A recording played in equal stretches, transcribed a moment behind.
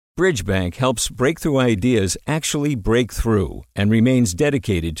Bridgebank helps breakthrough ideas actually break through and remains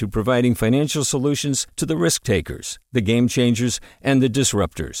dedicated to providing financial solutions to the risk takers, the game changers, and the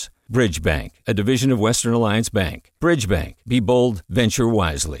disruptors. Bridgebank, a division of Western Alliance Bank. Bridgebank. Be bold, venture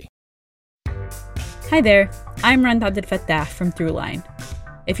wisely. Hi there, I'm Rand Abdel Fattah from Throughline.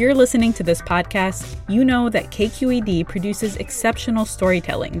 If you're listening to this podcast, you know that KQED produces exceptional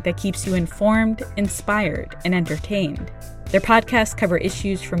storytelling that keeps you informed, inspired, and entertained. Their podcasts cover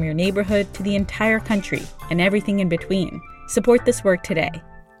issues from your neighborhood to the entire country and everything in between. Support this work today.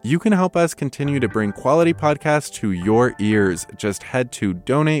 You can help us continue to bring quality podcasts to your ears. Just head to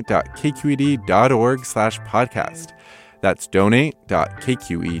donate.kqed.org/podcast. That's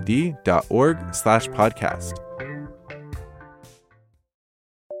donate.kqed.org/podcast.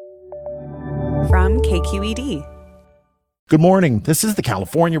 From KQED. Good morning. This is the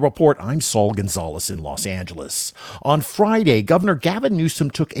California Report. I'm Saul Gonzalez in Los Angeles. On Friday, Governor Gavin Newsom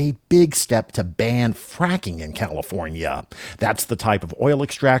took a big step to ban fracking in California. That's the type of oil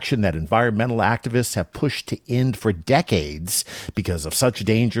extraction that environmental activists have pushed to end for decades because of such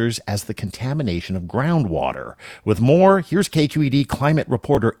dangers as the contamination of groundwater. With more, here's KQED climate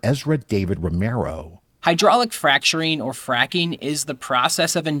reporter Ezra David Romero. Hydraulic fracturing, or fracking, is the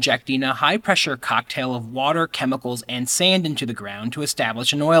process of injecting a high-pressure cocktail of water, chemicals, and sand into the ground to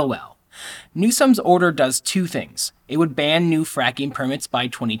establish an oil well. Newsom's order does two things. It would ban new fracking permits by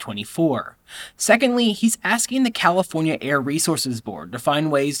 2024. Secondly, he's asking the California Air Resources Board to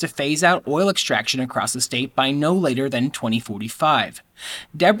find ways to phase out oil extraction across the state by no later than 2045.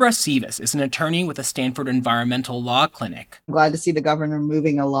 Deborah Sivas is an attorney with the Stanford Environmental Law Clinic. I'm glad to see the governor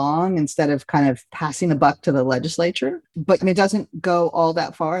moving along instead of kind of passing the buck to the legislature. But it doesn't go all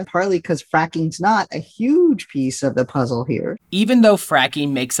that far, partly because fracking's not a huge piece of the puzzle here. Even though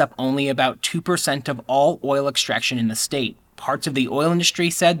fracking makes up only about 2% of all oil extraction in the state, parts of the oil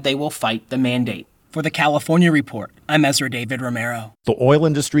industry said they will fight the mandate. For the California Report, I'm Ezra David Romero. The oil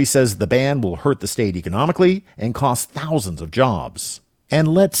industry says the ban will hurt the state economically and cost thousands of jobs. And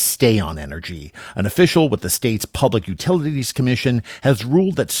let's stay on energy. An official with the state's Public Utilities Commission has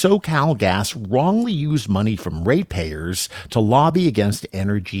ruled that SoCalGas wrongly used money from ratepayers to lobby against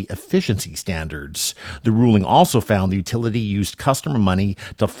energy efficiency standards. The ruling also found the utility used customer money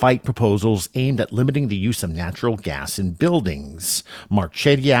to fight proposals aimed at limiting the use of natural gas in buildings. Mark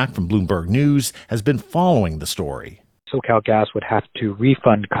Shediak from Bloomberg News has been following the story. SoCalGas would have to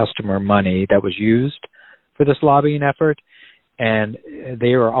refund customer money that was used for this lobbying effort. And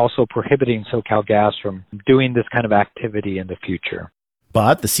they are also prohibiting SoCalGas from doing this kind of activity in the future.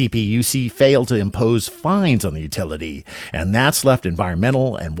 But the CPUC failed to impose fines on the utility, and that's left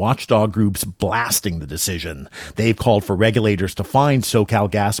environmental and watchdog groups blasting the decision. They've called for regulators to fine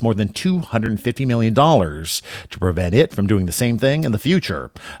SoCalGas more than $250 million to prevent it from doing the same thing in the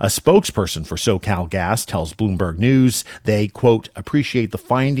future. A spokesperson for SoCalGas tells Bloomberg News they, quote, appreciate the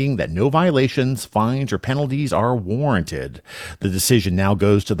finding that no violations, fines, or penalties are warranted. The decision now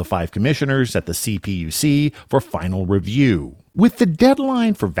goes to the 5 commissioners at the CPUC for final review. With the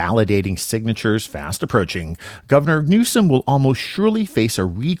deadline for validating signatures fast approaching, Governor Newsom will almost surely face a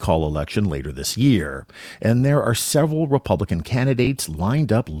recall election later this year. And there are several Republican candidates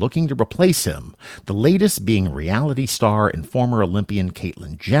lined up looking to replace him, the latest being reality star and former Olympian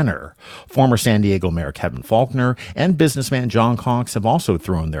Caitlyn Jenner. Former San Diego Mayor Kevin Faulconer and businessman John Cox have also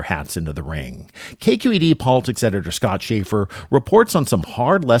thrown their hats into the ring. KQED politics editor Scott Shafer reports on some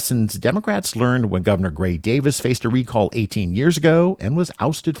hard lessons Democrats learned when Governor Gray Davis faced a recall 18 years ago and was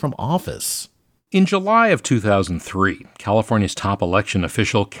ousted from office. In July of 2003, California's top election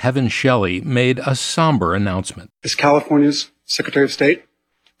official Kevin Shelley made a somber announcement. As California's Secretary of State,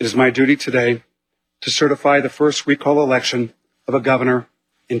 it is my duty today to certify the first recall election of a governor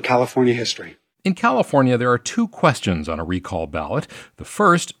in California history. In California, there are 2 questions on a recall ballot. The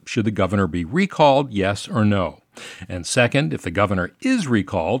first, should the governor be recalled, yes or no? And second, if the governor is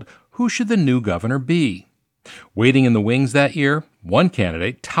recalled, who should the new governor be? Waiting in the wings that year, one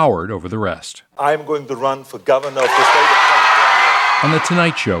candidate towered over the rest. I'm going to run for governor of the state of California. On The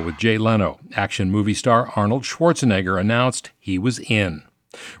Tonight Show with Jay Leno, action movie star Arnold Schwarzenegger announced he was in.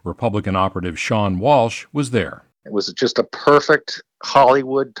 Republican operative Sean Walsh was there. It was just a perfect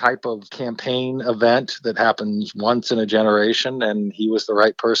Hollywood type of campaign event that happens once in a generation, and he was the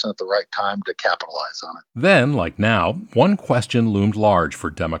right person at the right time to capitalize on it. Then, like now, one question loomed large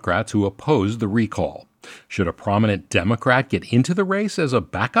for Democrats who opposed the recall. Should a prominent Democrat get into the race as a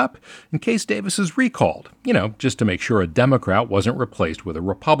backup in case Davis is recalled? Just to make sure a Democrat wasn't replaced with a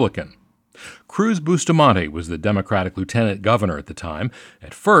Republican. Cruz Bustamante was the Democratic lieutenant governor at the time.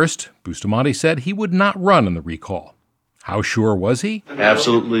 At first, Bustamante said he would not run in the recall. How sure was he?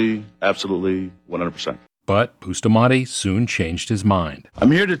 Absolutely, 100%. But Bustamante soon changed his mind.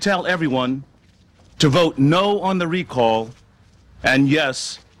 I'm here to tell everyone to vote no on the recall and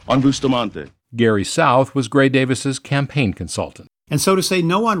yes on Bustamante. Gary South was Gray Davis's campaign consultant. And so to say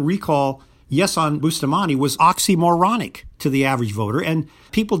no on recall, yes on Bustamante was oxymoronic to the average voter, and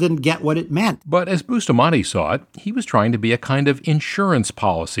people didn't get what it meant. But as Bustamante saw it, he was trying to be a kind of insurance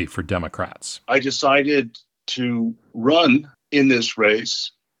policy for Democrats. I decided to run in this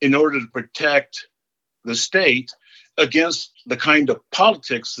race in order to protect the state against the kind of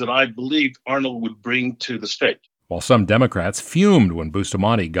politics that I believed Arnold would bring to the state. While some Democrats fumed when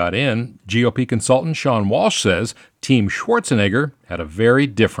Bustamante got in, GOP consultant Sean Walsh says Team Schwarzenegger had a very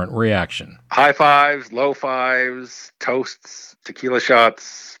different reaction. High fives, low fives, toasts, tequila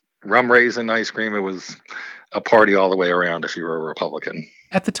shots, rum raisin ice cream. It was a party all the way around if you were a Republican.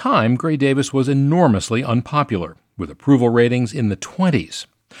 At the time, Gray Davis was enormously unpopular, with approval ratings in the 20s.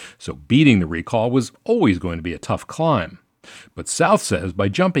 So beating the recall was always going to be a tough climb. But South says by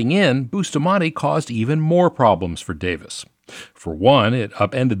jumping in, Bustamante caused even more problems for Davis. For one, it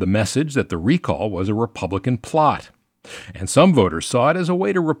upended the message that the recall was a Republican plot. And some voters saw it as a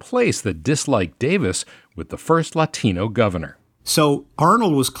way to replace the disliked Davis with the first Latino governor. So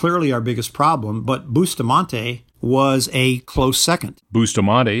Arnold was clearly our biggest problem, but Bustamante was a close second.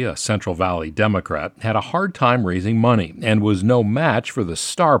 Bustamante, a Central Valley Democrat, had a hard time raising money and was no match for the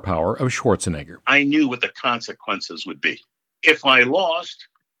star power of Schwarzenegger. I knew what the consequences would be. If I lost,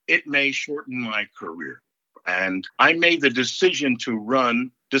 it may shorten my career. And I made the decision to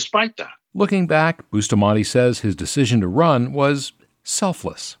run despite that. Looking back, Bustamante says his decision to run was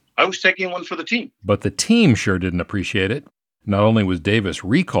selfless. I was taking one for the team. But the team sure didn't appreciate it. Not only was Davis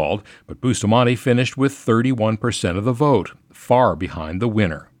recalled, but Bustamante finished with 31% of the vote, far behind the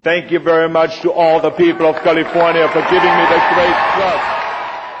winner. Thank you very much to all the people of California for giving me the great trust.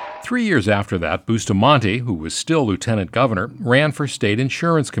 3 years after that, Bustamante, who was still lieutenant governor, ran for state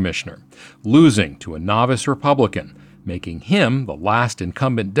insurance commissioner, losing to a novice Republican, making him the last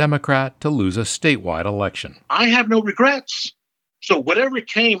incumbent Democrat to lose a statewide election. I have no regrets. So whatever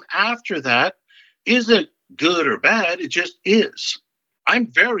came after that isn't good or bad, it just is. I'm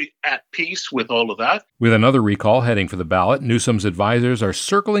very at peace with all of that. With another recall heading for the ballot, Newsom's advisors are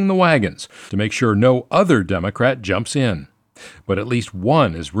circling the wagons to make sure no other Democrat jumps in. But at least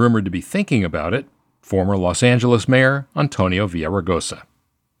one is rumored to be thinking about it, former Los Angeles Mayor Antonio Villaraigosa.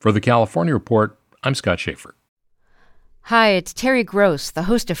 For the California Report, I'm Scott Shafer. Hi, it's Terry Gross, the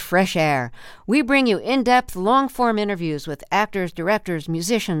host of Fresh Air. We bring you in-depth, long-form interviews with actors, directors,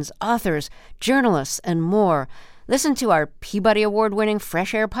 musicians, authors, journalists, and more. Listen to our Peabody Award-winning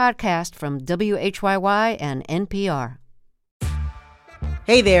Fresh Air podcast from WHYY and NPR.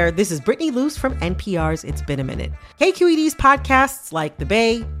 Hey there, this is Brittany Luce from NPR's It's Been a Minute. KQED's podcasts like The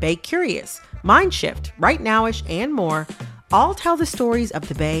Bay, Bay Curious, Mind Shift, Right Nowish, and more all tell the stories of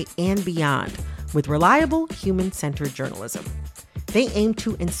the Bay and beyond with reliable, human-centered journalism. They aim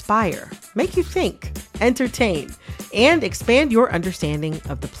to inspire, make you think, entertain, and expand your understanding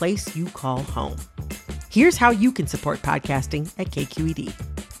of the place you call home. Here's how you can support podcasting at KQED.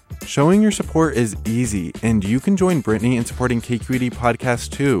 Showing your support is easy, and you can join Brittany in supporting KQED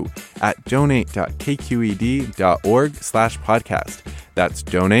Podcast too at donate.kqed.org/podcast. That's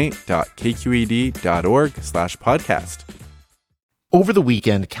donate.kqed.org/podcast. Over the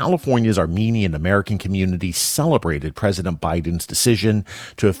weekend, California's Armenian American community celebrated President Biden's decision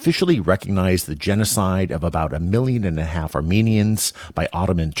to officially recognize the genocide of about 1.5 million Armenians by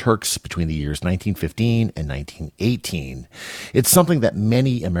Ottoman Turks between the years 1915 and 1918. It's something that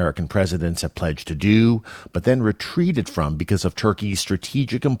many American presidents have pledged to do, but then retreated from because of Turkey's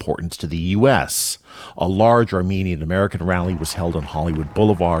strategic importance to the U.S. A large Armenian American rally was held on Hollywood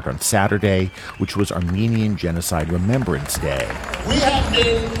Boulevard on Saturday, which was Armenian Genocide Remembrance Day. We have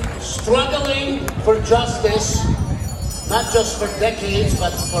been struggling for justice, not just for decades, but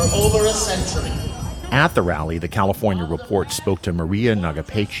for over a century. At the rally, the California Report spoke to Maria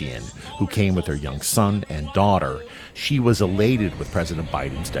Nagapechian, who came with her young son and daughter. She was elated with President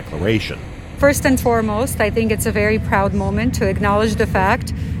Biden's declaration. First and foremost, I think it's a very proud moment to acknowledge the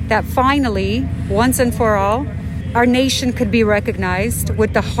fact that finally, once and for all, our nation could be recognized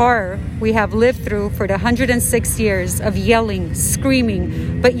with the horror we have lived through for the 106 years of yelling,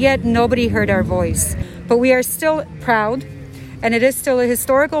 screaming, but yet nobody heard our voice. But we are still proud, and it is still a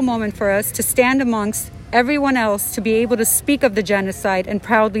historical moment for us to stand amongst everyone else to be able to speak of the genocide and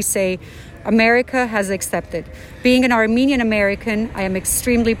proudly say, America has accepted. Being an Armenian American, I am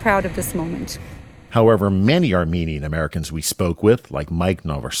extremely proud of this moment. However, many Armenian Americans we spoke with, like Mike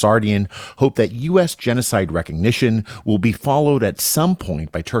Novarsardian, hope that U.S. genocide recognition will be followed at some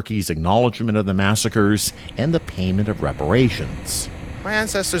point by Turkey's acknowledgement of the massacres and the payment of reparations. My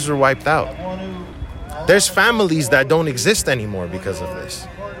ancestors were wiped out. There's families that don't exist anymore because of this.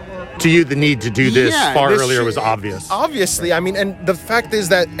 To you, the need to do this earlier was obvious. Obviously. I mean, and the fact is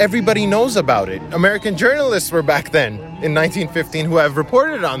that everybody knows about it. American journalists were back then in 1915 who have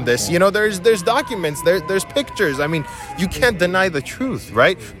reported on this. You know, there's documents, there's pictures. I mean, you can't deny the truth,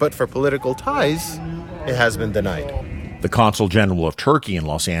 right? But for political ties, it has been denied. The Consul General of Turkey in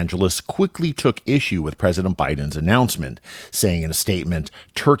Los Angeles quickly took issue with President Biden's announcement, saying in a statement,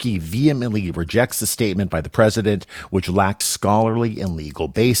 Turkey vehemently rejects the statement by the president, which lacked scholarly and legal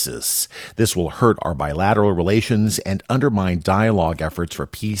basis. This will hurt our bilateral relations and undermine dialogue efforts for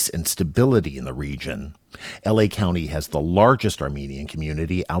peace and stability in the region. LA County has the largest Armenian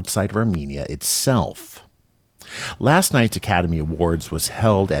community outside of Armenia itself. Last night's Academy Awards was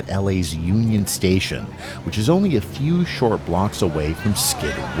held at LA's Union Station, which is only a few short blocks away from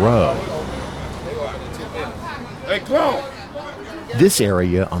Skid Row. This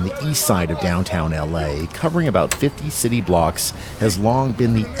area on the east side of downtown LA, covering about 50 city blocks, has long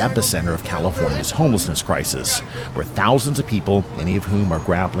been the epicenter of California's homelessness crisis, where thousands of people, many of whom are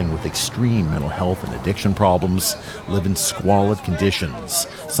grappling with extreme mental health and addiction problems, live in squalid conditions,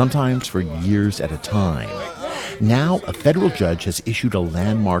 sometimes for years at a time. Now, a federal judge has issued a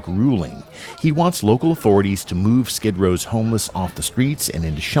landmark ruling. He wants local authorities to move Skid Row's homeless off the streets and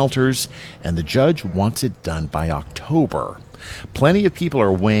into shelters, and the judge wants it done by October. Plenty of people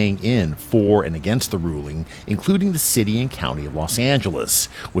are weighing in for and against the ruling, including the city and county of Los Angeles,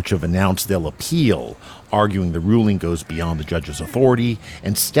 which have announced they'll appeal, arguing the ruling goes beyond the judge's authority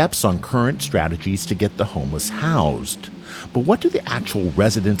and steps on current strategies to get the homeless housed. But what do the actual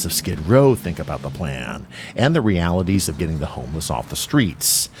residents of Skid Row think about the plan and the realities of getting the homeless off the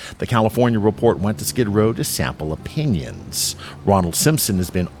streets? The California Report went to Skid Row to sample opinions. Ronald Simpson has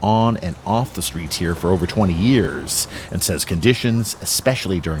been on and off the streets here for over 20 years and says conditions,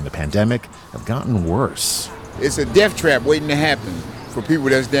 especially during the pandemic, have gotten worse. It's a death trap waiting to happen for people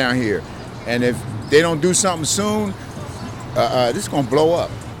that's down here. And if they don't do something soon, this is going to blow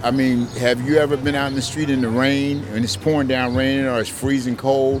up. I mean, have you ever been out in the street in the rain and it's pouring down raining or it's freezing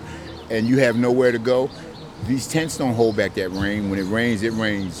cold and you have nowhere to go? These tents don't hold back that rain. When it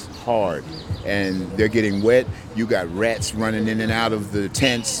rains hard and they're getting wet. You got rats running in and out of the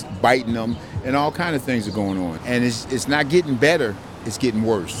tents, biting them, and all kind of things are going on. And it's not getting better, it's getting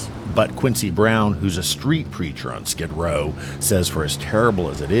worse. But Quincy Brown, who's a street preacher on Skid Row, says for as terrible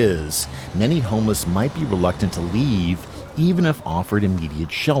as it is, many homeless might be reluctant to leave even if offered immediate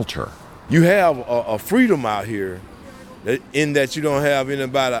shelter. You have a freedom out here in that you don't have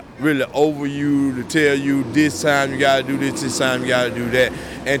anybody really over you to tell you this time you got to do this time you got to do that.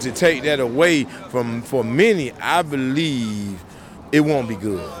 And to take that away for many, I believe it won't be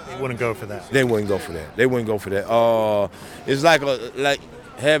good. They wouldn't go for that. They wouldn't go for that. It's like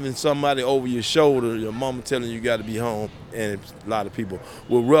having somebody over your shoulder, your mama telling you got to be home, and a lot of people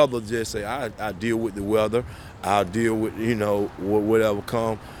would rather just say, I deal with the weather, I'll deal with, whatever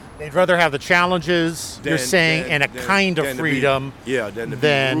come. They'd rather have the challenges, you're saying, and a kind of freedom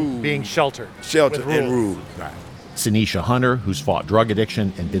than being sheltered. Sheltered and ruled. Right. Sinisha Hunter, who's fought drug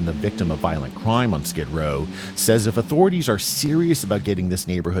addiction and been the victim of violent crime on Skid Row, says if authorities are serious about getting this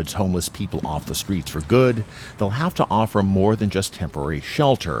neighborhood's homeless people off the streets for good, they'll have to offer more than just temporary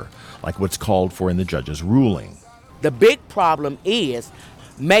shelter, like what's called for in the judge's ruling. The big problem is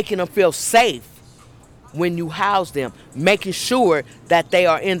making them feel safe when you house them, making sure that they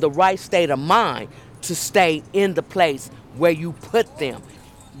are in the right state of mind to stay in the place where you put them.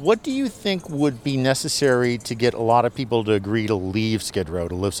 What do you think would be necessary to get a lot of people to agree to leave Skid Row,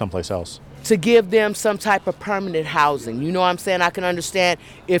 to live someplace else? To give them some type of permanent housing. You know what I'm saying? I can understand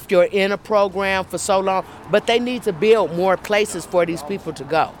if you're in a program for so long, but they need to build more places for these people to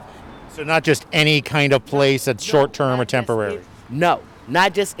go. So not just any kind of place that's short-term or temporary? No,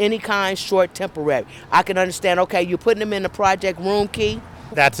 not just any kind, short, temporary. I can understand, okay, you're putting them in the Project Room Key.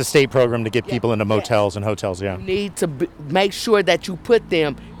 That's a state program to get people into motels and hotels, yeah. You need to make sure that you put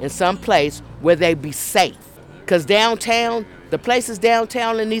them in some place where they be safe. Because downtown, the places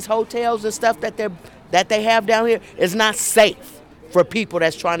downtown in these hotels and stuff that they have down here is not safe for people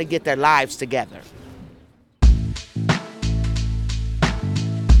that's trying to get their lives together.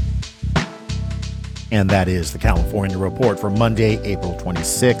 And that is the California Report for Monday, April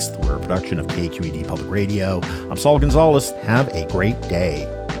 26th. We're a production of KQED Public Radio. I'm Saul Gonzalez. Have a great day.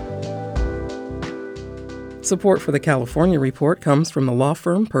 Support for the California Report comes from the law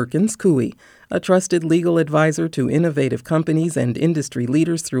firm Perkins Coie, a trusted legal advisor to innovative companies and industry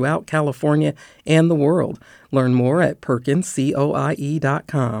leaders throughout California and the world. Learn more at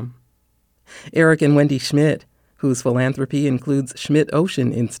PerkinsCoie.com. Eric and Wendy Schmidt, whose philanthropy includes Schmidt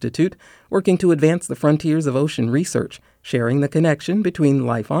Ocean Institute, working to advance the frontiers of ocean research, sharing the connection between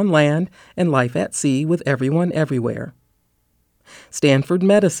life on land and life at sea with everyone everywhere. Stanford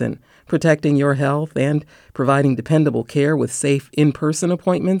Medicine, protecting your health and providing dependable care with safe in-person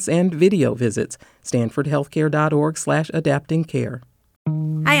appointments and video visits. StanfordHealthcare.org/adaptingcare.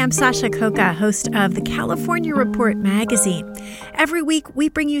 Hi, I'm Sasha Koka, host of the California Report magazine. Every week, we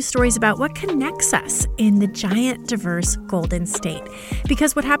bring you stories about what connects us in the giant, diverse Golden State.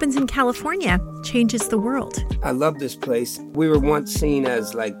 Because what happens in California changes the world. I love this place. We were once seen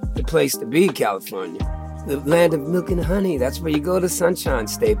as like the place to be, California. The land of milk and honey. That's where you go to Sunshine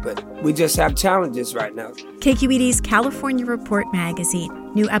State, but we just have challenges right now. KQED's California Report magazine.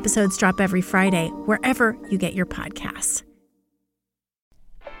 New episodes drop every Friday, wherever you get your podcasts.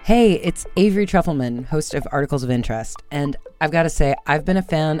 Hey, it's Avery Trufelman, host of Articles of Interest. And I've got to say, I've been a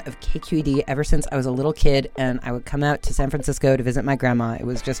fan of KQED ever since I was a little kid and I would come out to San Francisco to visit my grandma. It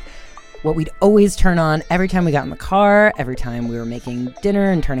was just what we'd always turn on every time we got in the car, every time we were making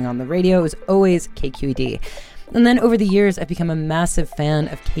dinner and turning on the radio. It was always KQED. And then over the years, I've become a massive fan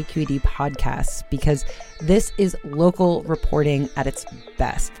of KQED podcasts because this is local reporting at its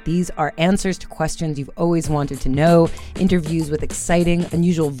best. These are answers to questions you've always wanted to know, interviews with exciting,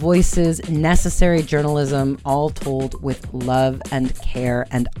 unusual voices, necessary journalism, all told with love and care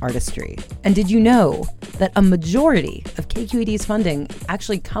and artistry. And did you know that a majority of KQED's funding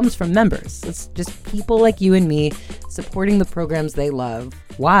actually comes from members? It's just people like you and me supporting the programs they love,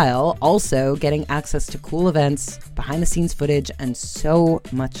 while also getting access to cool events, behind-the-scenes footage, and so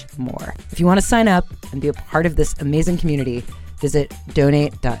much more. If you want to sign up and be a part of this amazing community, visit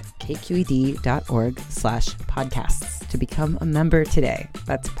donate.kqed.org/podcasts to become a member today.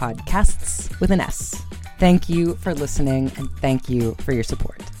 That's podcasts with an S. Thank you for listening, and thank you for your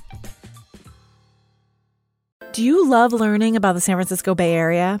support. Do you love learning about the San Francisco Bay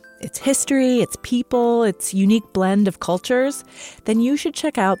Area? Its history, its people, its unique blend of cultures? Then you should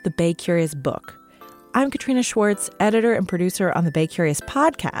check out the Bay Curious book. I'm Katrina Schwartz, editor and producer on the Bay Curious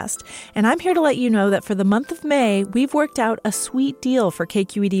podcast, and I'm here to let you know that for the month of May, we've worked out a sweet deal for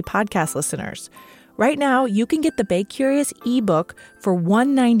KQED podcast listeners. Right now, you can get the Bay Curious ebook for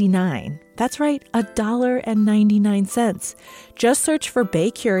 $1.99. That's right, $1.99. Just search for Bay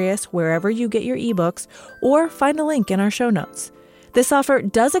Curious wherever you get your ebooks or find a link in our show notes. This offer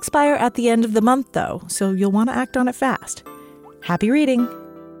does expire at the end of the month, though, so you'll want to act on it fast. Happy reading!